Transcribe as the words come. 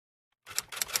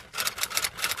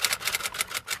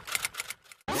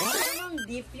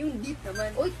deep. Yung deep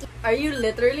naman. Uy, are you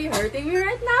literally hurting me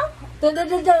right now?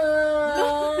 Da-da-da-da!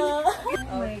 Oh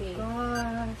my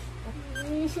gosh.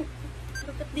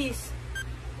 Look at this.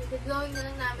 Gagawin na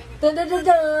lang namin yun.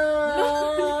 Da-da-da-da!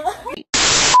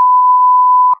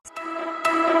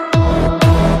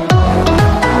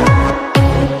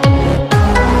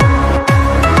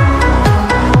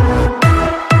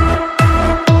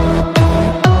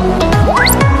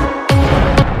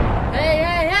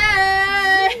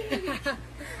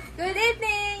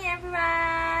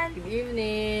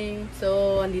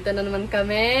 Andito na naman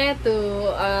kami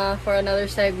for another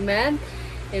segment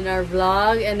in our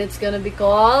vlog, and it's gonna be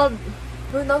called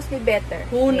Who Knows Me Better?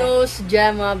 Who Knows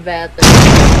Jema Better?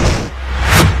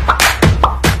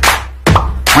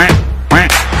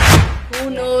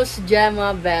 Who knows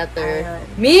Jema better?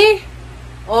 Me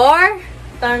or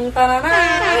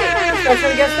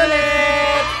special guest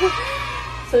ulit.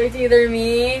 So it's either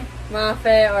me,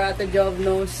 Mafe, or Ate Job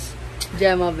knows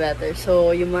Jema better.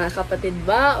 So yung mga kapatid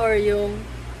ba or yung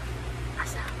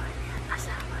asawa niya.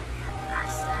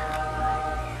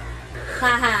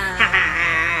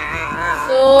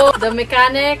 So the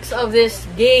mechanics of this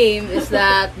game is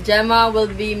that Jema will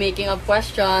be making up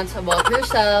questions about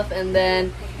herself, and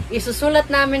then isusulat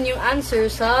namin yung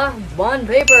answer sa bond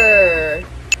paper.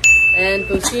 And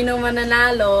kung sino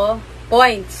mananalo,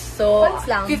 points. So, Points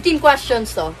lang. 15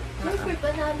 questions to.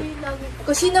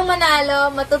 Kung sino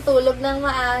manalo, matutulog ng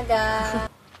maaga.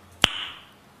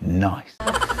 Nice.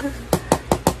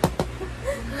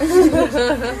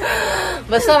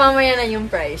 Basta mamaya na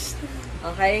yung prize.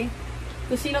 Okay?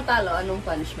 Kung sino talo, anong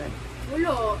punishment?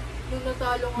 Wala. Nung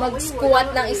natalo nga, mag-squat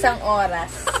ng isang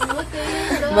oras.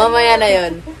 Mamaya na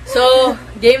yun. So,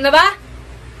 game na ba?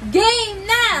 Game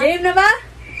na! Game na ba?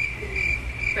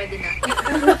 Pwede na.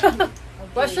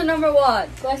 Question number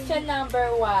 1. Question number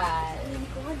 1.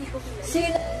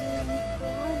 Sino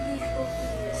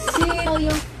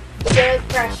yung girl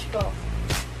crush ko?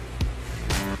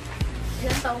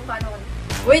 Ilang taong pa noon?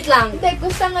 Wait lang. Hindi,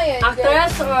 gusto ngayon.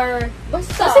 Actress or...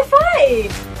 Basta. Classify!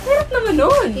 Hirap naman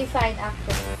nun. Okay, fine.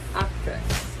 Actress. Actress.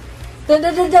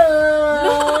 Da-da-da-da!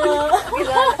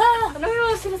 Ano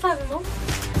yung sinasabi mo?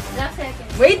 Last second.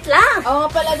 Wait lang!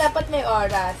 Oo pala, dapat may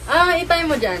oras. Itay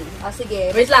mo dyan.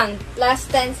 Sige. Wait lang.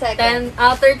 Last 10 seconds.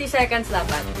 30 seconds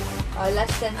dapat.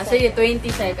 Last 10 seconds. Sige,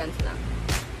 20 seconds lang.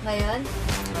 Ngayon?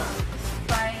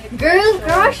 5. Girl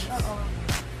crush? Oo.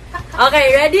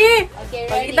 Okay, ready? Okay,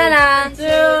 ready. Pagkita na.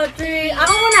 2, 3.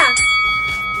 Ako muna!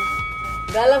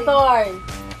 Galathorn.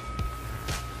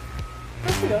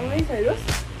 Sino? May Cyrus?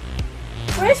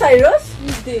 May Cyrus?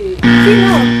 Hindi.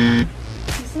 Sino?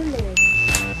 Si Solen.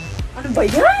 Ano ba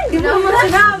yan? Di mo naman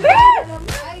sinabi!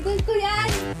 Idol ko yan!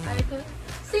 Idol.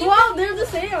 Wow, they're the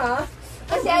same, ah.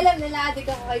 Kasi alam nila, adik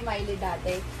ako kay Miley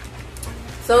dati.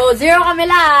 So, 0 kami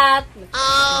lahat.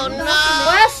 Oh, no!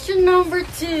 Question number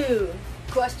 2.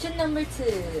 Question number 2.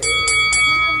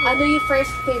 Ano yung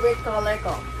first favorite color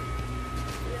ko?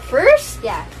 First?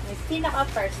 Yeah, may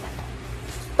pinaka-first na.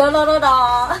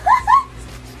 Ta-da-da-da!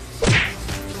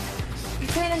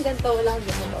 Picture ng ganito, walang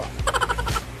ganito.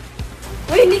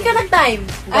 Uy, hindi ka nag-time.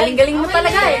 Galing-galing mo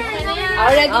talaga eh.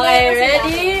 Already Okay,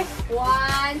 ready?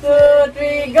 1,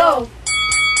 2, 3, go!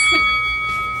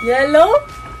 Yellow?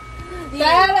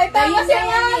 Tama si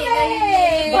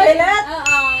Mate! Violet?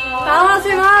 Oo. Tama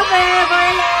si Mate!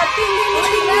 Violet!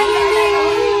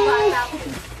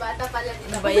 Bata pala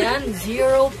dito. Ano ba yan?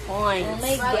 0 points. Oh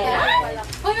my God.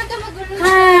 Hoy, magkamagulo.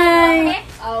 Hi!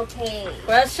 Okay.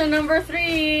 Question number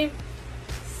 3.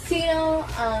 Sino,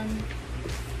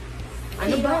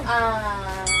 Ano ba?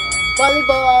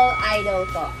 volleyball idol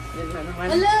ko? Yun na naman.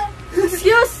 Wala.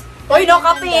 Excuse! Hoy, no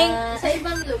kaping! Sa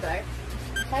ibang lugar?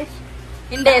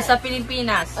 Hindi, sa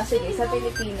Pilipinas. Sige, sa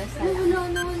Pilipinas na lang. Wala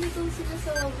naman itong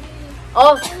sinasabi.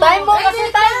 Oh, time mo kasi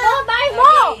time mo! Time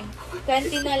mo!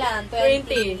 20 na lang.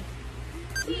 20.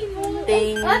 Sino?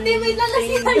 Ting. Ate, wait lang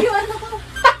kasi tayo. Ano ko?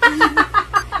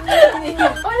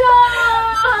 Wala!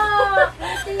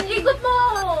 Ikot mo!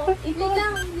 Ikot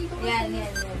lang. Hindi ko Yan.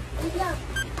 Wait lang.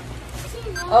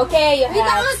 Sino? Okay, you Wait,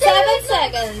 have ako, 7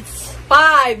 seconds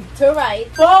 5, to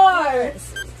write. 4,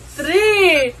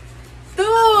 3,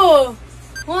 2,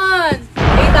 1.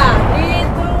 Kita. 3,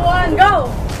 2, 1, go!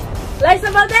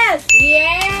 Liza Valdez!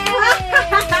 Yay!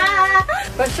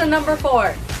 Question number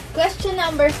 4. Question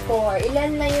number 4.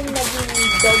 Ilan na yung naging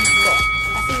dog ko?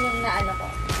 Kasi yung naano ko.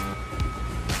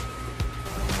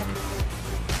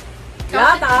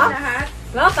 Lahat ah?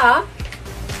 Lahat ah?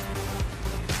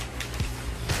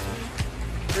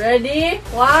 Ready?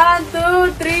 1,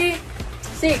 2, 3,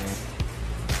 6.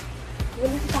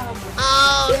 Walang tama.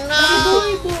 Si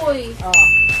Boy Boy. Oh.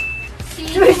 Si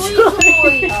Choy. Oh.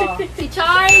 Si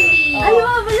Charlie. Oh. Ay,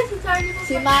 nga pala si Charlie.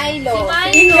 Si Milo. Si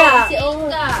Milo. Inga. Si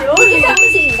Inga. Si Hindi Oli. kasama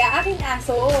si Inga, aking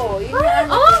aso. Yun yung ano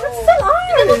Oh, ko. Still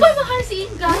Hindi mo on. ba mahal si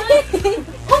Inga?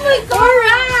 Oh my God.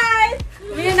 Alright!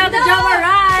 Me and Ate Jama,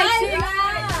 right? Five Six.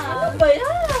 rounds. Ano ba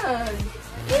yan?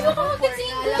 Hindi mo ka magkat si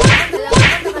Inga.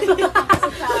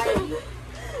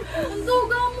 Ang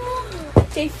duga mo.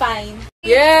 Okay, fine.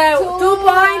 Yeah, 2 Two,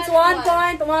 points, 1 one.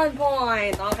 point, 1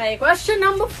 point. Okay, question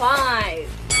number 5.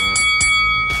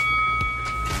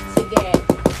 Sige.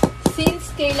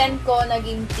 Since kailan ko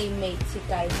naging teammate si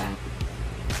Kaima?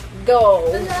 Go.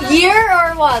 Year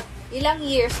or what? Ilang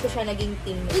years ko siya naging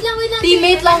teammate? Ilang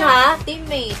Teammate lang ha?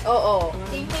 Teammate, oo.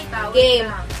 Teammate ah. Game.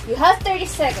 You have 30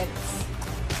 seconds.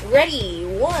 Ready?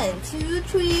 1, 2,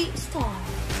 3, start.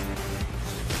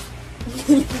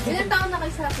 Ilang taon na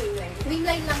kayo sa Creamline?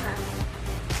 Creamline lang ha.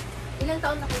 Ilang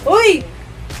taon na kayo? Uy!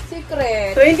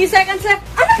 Secret. 20 seconds left.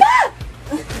 Ano ba?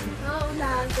 Oo,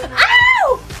 unahan ko na.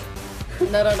 Ow!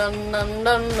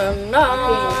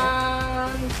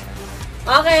 Dun-dun-dun-dun-dun-dun.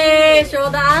 Okay, show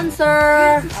the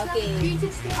answer. Okay. Sige.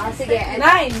 Sige. 9.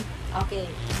 Okay.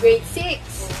 Grade 6.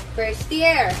 First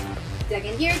year.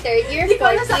 Second year, third year, Hindi ko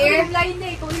na fourth sa year. Creamline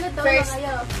eh. Kung ilang taon na First,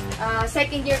 kayo.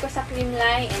 second year ko sa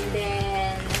Creamline, and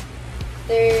then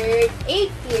third,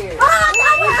 8th year. Tama!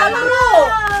 Palaro!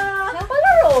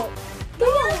 Palaro!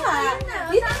 Kaya nga.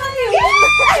 Dito kayo.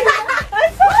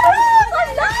 I'm so close!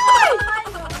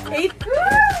 8.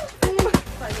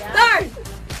 Third!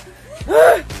 2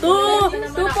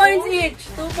 points each.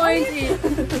 2 points each.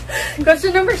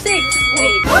 Question number 6. Wait,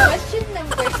 question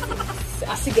number 6.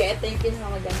 Sige, ito yung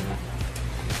pinakamaganda.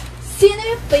 Sino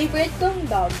yung favorite kong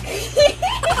dog?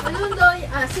 Ano daw?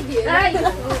 Sige. Ay!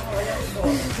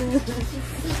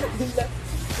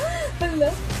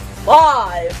 Hala.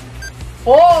 5,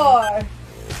 4,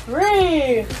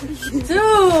 3,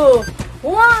 2,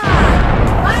 1.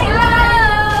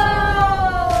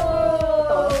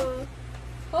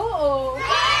 Oo.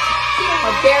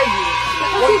 How dare you?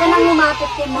 Huwag ka nang lumapit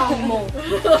kay mom mo.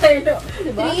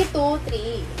 Diba? 3, 2,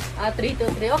 3. 3,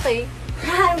 2, 3. Okay.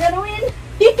 I'm gonna win.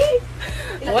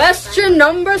 Question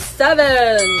number 7.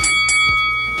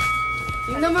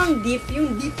 Yung namang deep.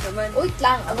 Yung deep naman. Wait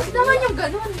lang. Abot Naman yung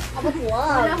ganun. Abot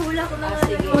Hula-hula ko na nga.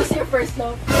 sige. Who's your first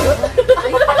love?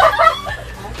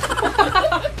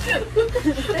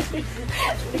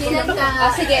 Kailan ka?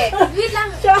 Sige. Wait lang.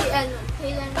 Kailan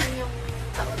yung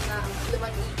taon na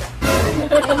lumaki ka?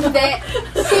 Hindi.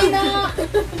 Sino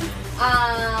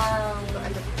ang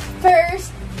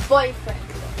first boyfriend?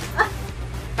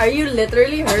 Are you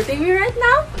literally hurting me right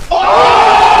now?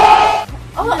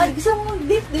 Oh, gusto mo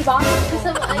mag-dip, di ba? Gusto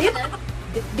mo ano Deep? na?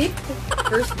 Deep?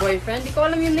 First boyfriend? Di ko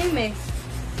alam yung name eh.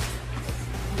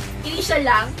 Initial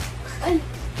lang? Ay.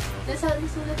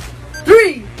 Nasulat.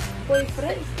 3,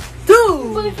 Boyfriend?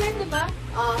 2, Boyfriend, di ba?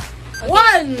 1.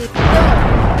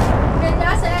 Ganda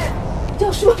sa...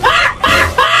 Joshua.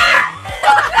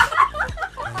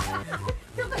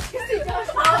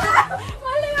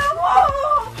 Mali ako!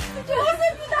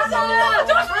 Joseph, pinasama!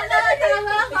 Joshua na!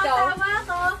 Tama ako! Ikaw? Tama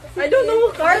ako! I don't know who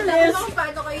Carl is. Kung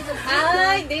paano kayo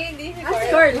Ay, hindi. Si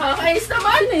Carl. Ayos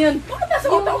naman! Ano yun? Bakit nasa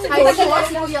utak ko si Ay, Joshua? kasi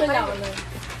Si Kuya gusto kayo. lang.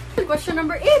 Question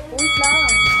number 8. Wait lang.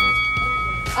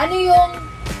 Ano yung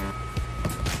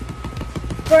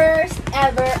first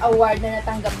ever award na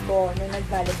natanggap ko nung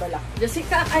nag-volleyball ako?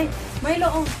 Jessica, ay, Milo,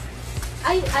 oh.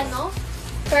 Ay, ano?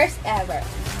 First ever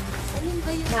Alin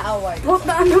ba yun? na award. What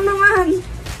the ano naman?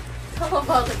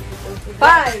 Bakit?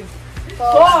 5, 4,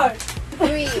 4,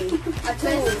 3, a 2,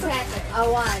 a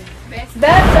 1. Best.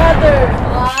 Best Brother.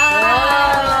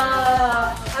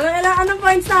 Wow! Anong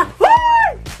points na?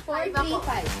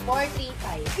 4-3-5.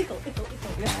 4-3-5.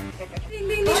 Ding,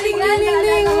 ding, ding, ding, ding, ding,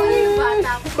 ding.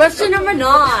 Question number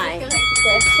 9.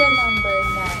 Question number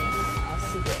 9.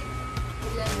 Sige.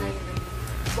 Ilan na yun?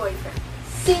 Boyfriend.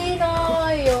 Sino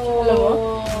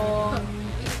yung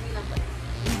Bilang ba?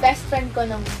 best friend ko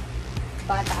nung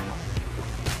bata ako?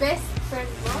 Best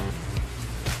friend mo?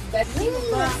 Best Sino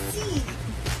ba?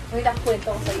 Wait, ang kwento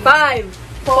ko sa'yo.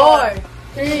 5, 4,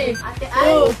 3, Ate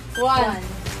Ann. 2,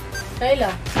 1.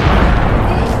 Kayla.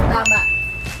 Tama.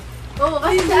 Oo,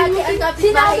 kasi si Ate Ann kapit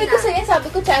Sinabi ko sa'yo, sabi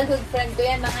ko childhood friend ko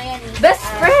yan, mga yan. Best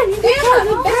friend. Hindi Kaya ka.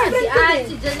 nga, best Si friend ko Ann, din.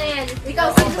 si Janelle. Ikaw,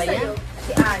 Oo, sino ba yan? sa'yo?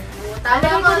 Si Ann. Tama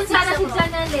Alam ko ko din sana si ako.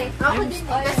 Janelle eh. Ako din eh.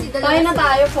 Kasi Tayo na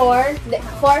tayo for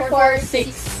 4-4-6.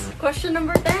 6. Question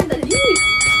number 10. Dali.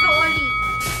 Ikaw, Oli.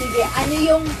 Sige, ano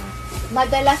yung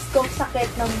madalas kong sakit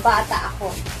ng bata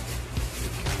ako?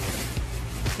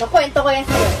 Nakwento ko yan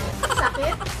sa'yo.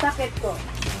 Sakit? Sakit ko.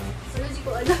 Wala, di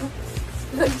ko alam.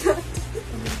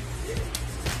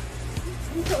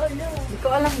 Hindi ko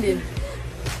alam din.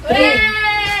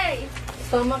 Hey!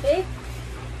 Stomach ache?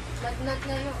 Lagnat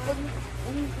na yung...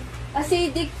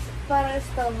 Acidic para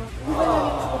stomach. Di ba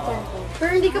naging hospital ko?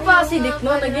 Pero hindi ka pa acidic,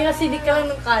 no? Naging acidic ka lang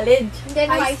ng college. And then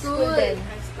high school din.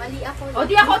 Mali ako. O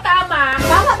di ako tama.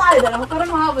 Tama tayo dalawa.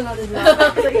 Parang mahabol natin sila.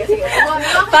 Sige, sige.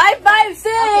 5, 5, 6!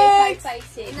 Okay,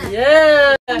 5, 6.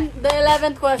 Yeah! The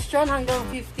 11th question hanggang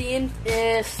 15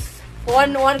 is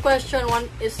one question, one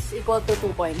is equal to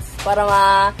 2 points. Para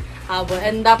mahabol.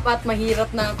 And dapat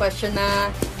mahirap na question na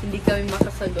hindi kami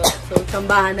makasagot. So,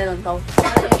 sambahan na lang tao.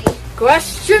 Okay.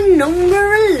 Question number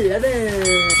 11.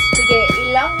 Sige,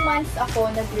 ilang months ako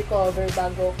nag-recover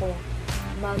bago ko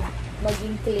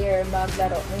maging clear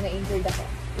maglaro nung na-injured ako.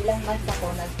 Ilang months ako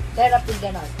nag-therapy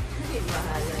ganon.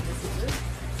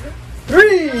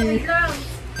 3,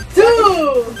 2,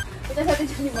 Ito sabi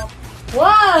dyan mo.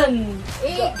 1.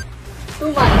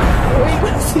 2 months. Uy,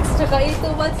 6 tsaka 2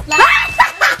 months lang.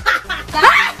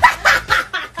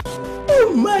 Oh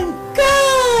my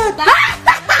God!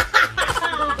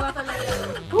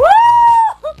 Woo!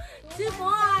 2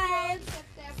 points!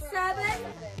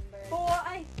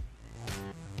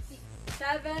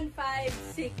 7, 5,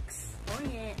 6. Oh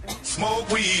yeah. Smoke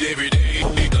weed every day.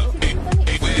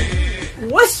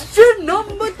 Question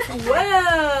number 12.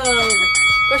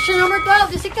 Question number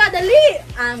 12. Jessica, dali!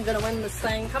 I'm gonna win this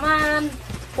thing. Come on.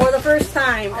 For the first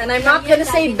time. And I'm not gonna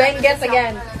say Benguet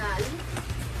again.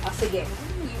 Oh, sige.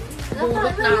 Ano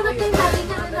tayo lagi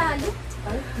na nanalo?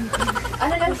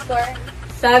 Ano lang score?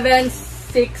 7,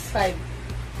 6, 5.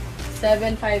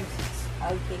 7, 5,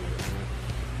 6. Okay.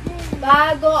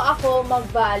 Bago ako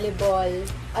mag-volleyball,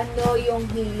 ano yung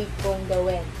hilig kong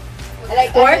gawin? Like,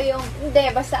 Sport? ano yung, hindi,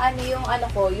 basta ano yung ano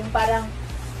ko, yung parang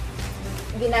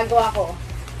ginagawa ko.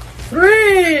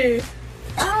 3,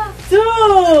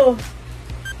 2,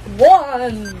 1.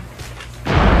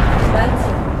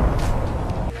 Dancing.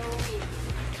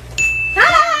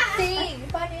 Sing!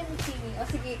 Paano yung singing? O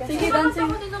sige, kasi... Sige, dancing.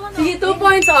 Sige, 2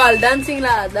 points all. Dancing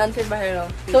lahat. Dancing bahero.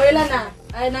 So, ilan na?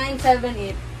 9, 7,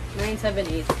 8. 9, 7,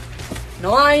 8.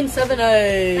 9, 7,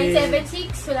 8.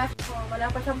 976. Wala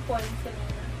pa siyang points kanina.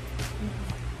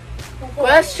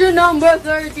 Question number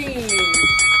 13.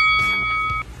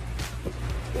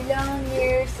 Ilang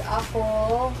years ako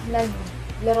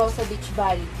naglaro sa beach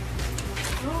volley?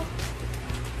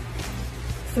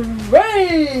 3,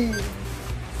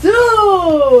 2,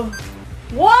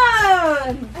 1.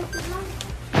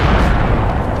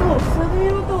 Ito, sabi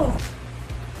mo to.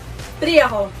 3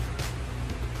 ako.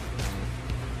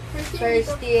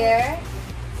 First year,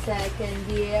 second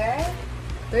year,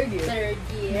 Third year. third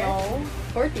year, No.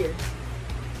 Fourth year.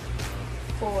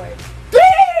 fourth. 3!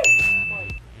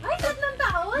 Ay, tatlong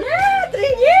taon? Yeah! 3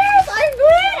 years! I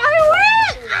win! I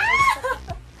win!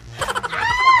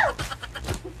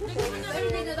 Pero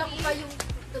hindi na ako pa yung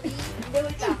 3. Hindi,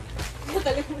 wait lang.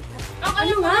 Ang Ano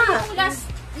alam ko nga? yung last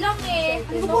lang eh.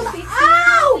 Ano Ano ba?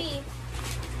 Ow!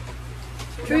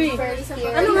 3. First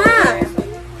year. Ano nga?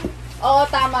 Oo,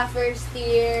 tama. First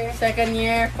year. Second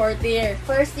year, fourth year.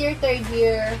 First year, third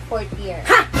year, fourth year.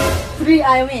 3,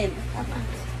 I win.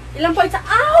 Ilang points?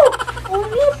 Ow!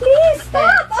 Only, please!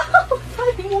 Stop! Ow!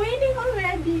 I'm winning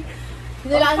already.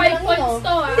 Nilaan mo 5 lang points yun.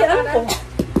 to ah. Hindi, alam ko.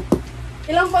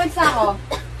 Ilang points na ako?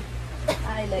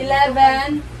 Ay,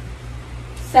 11,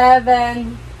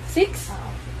 7, 6?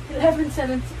 11,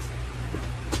 7,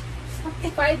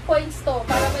 6. 5 points to.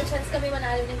 Para may chance kami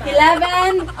manalo ni Mama.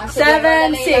 11, sige, 7,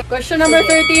 madali 6. Question number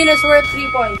 13 is worth 3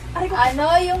 points. Ano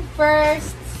yung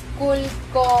first school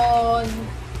ko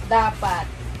dapat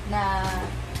na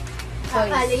choice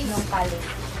College? nung college?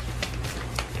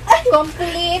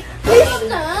 Complete. Please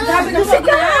na! Grabe na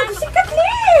Jessica! Jessica,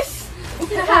 please!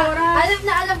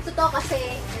 Alam ko to kasi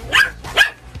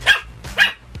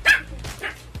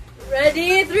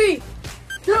Ready? 3,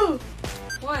 2,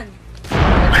 1.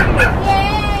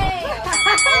 Yay!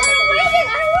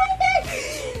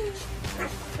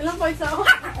 Ilang points ako?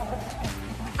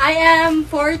 I am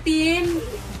 14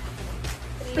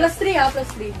 plus 3 plus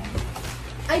 3.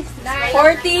 ay,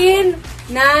 14,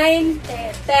 9,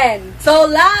 10. So,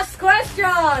 last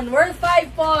question. Worth 5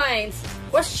 points.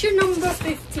 Question number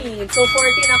 15. So, 14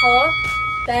 ako,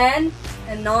 10,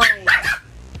 and 9.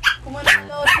 Kung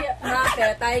manalo si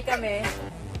Make, tayo kami.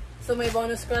 So, may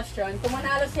bonus question. Kung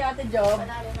manalo si Ate Job,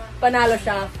 panalo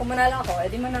siya. Kung manalo ako,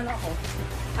 edi manalo ako.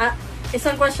 Ah,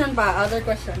 isang question pa. Other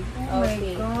question. Oh my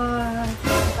Okay. God.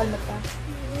 Kalma pa.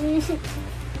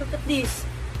 Look at this.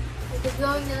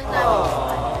 Gagawin na lang namin.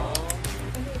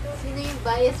 Sino yung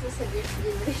bias mo sa girls'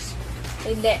 generation?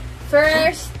 Hindi.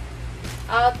 First,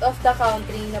 out of the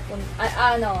country na punta.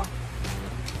 Ano?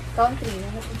 Country na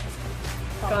napunta.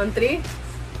 Country?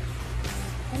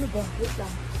 Ano ba? Wait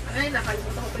lang. Ay,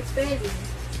 nakalimutan ko pa spelling.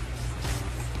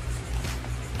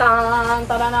 Tang,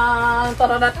 taranang,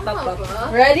 tararat, Tama ba?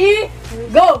 Ready?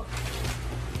 Go!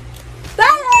 I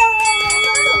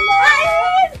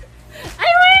win!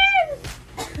 I win!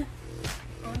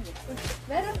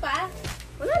 Meron pa?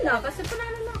 Wala na, kasi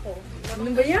panalo na ako.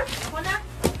 Ano ba yan? Ako na.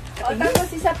 O, tapos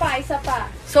isa pa.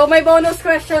 So, may bonus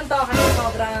question to kasi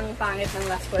sobrang pangit ng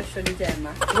last question ni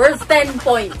Jema. Worth 10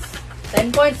 points.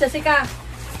 10 points, Jessica.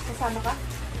 Kasama ka?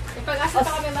 Ipag-asa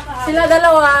pa kami makahabol.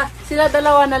 Sila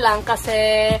dalawa na lang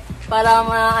kasi para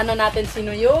maano natin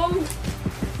sino yung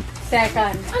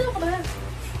second. Ano ka ba?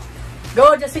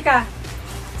 Go, Jessica.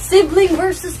 Sibling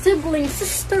versus sibling.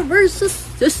 Sister versus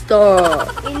sister.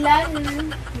 Ilan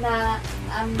na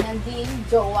ang naging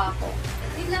jowa ko?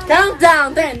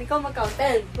 Countdown. 10. Ikaw mag-count.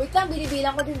 10. Wait lang,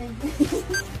 binibilang ko din eh.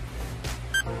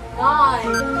 9.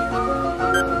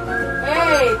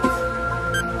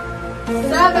 8. 7.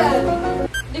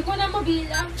 Hindi ko na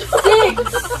mabilang. 6.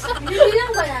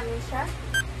 Binibilang ba namin siya?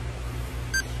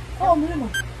 Oo, muna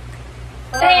mo.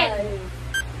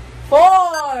 5.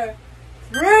 4.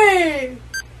 3.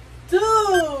 2.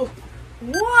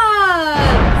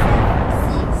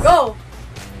 1. Go.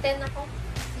 10 ako.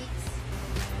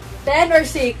 10 or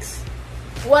 6?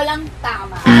 Walang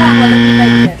tama. Walang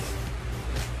divide guess.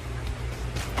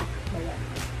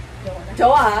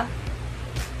 Jowa ha?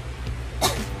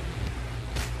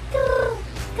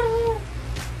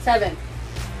 7.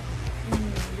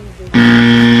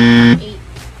 8.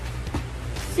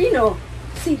 Sino?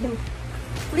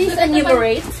 Please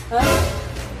enumerate.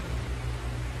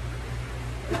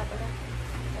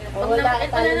 Wala.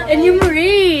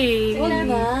 Enumerate. Wala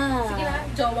na. Sige na,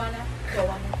 jowa na.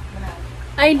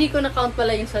 Ay, hindi ko na-count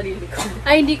pala yung sarili ko.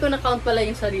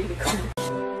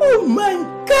 Oh my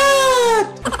God!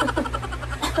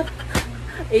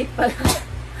 8 pala.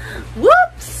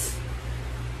 Whoops!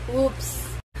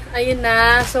 Ayun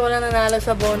na. So, wala nanalo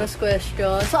sa bonus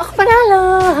question. So, ako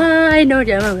panalo! I know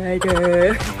Jema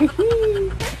better.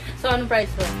 So, anong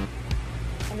prize mo?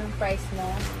 Anong price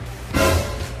mo?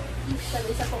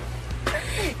 Isa po.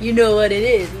 You know what it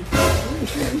is.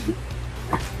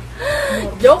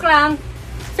 Joke lang.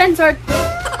 Censored.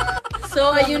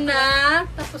 So, ayun na.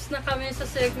 Tapos na kami sa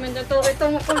segment na to.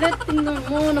 Ito makulit. Tingnan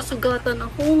mo. Nasugatan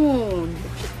ako.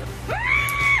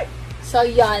 So,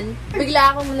 yan.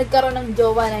 Bigla akong nagkaroon ng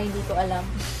jowa na hindi ko alam.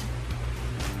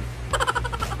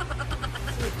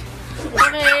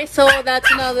 Okay, so that's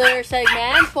another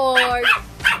segment for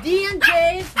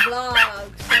D&J's vlog.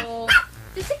 So,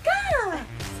 Jessica!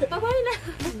 Bye-bye na.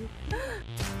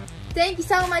 Thank you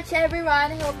so much,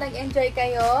 everyone. I hope nag-enjoy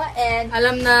kayo. And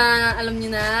Alam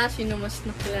niyo na sino mas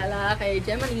nakilala kay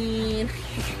Gemaline.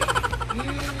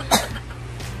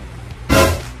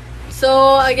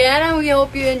 So, again, we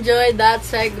hope you enjoyed that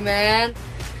segment.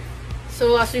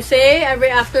 So, as we say,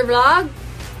 every after vlog,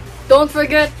 don't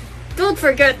forget to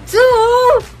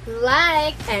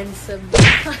like and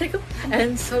subscribe.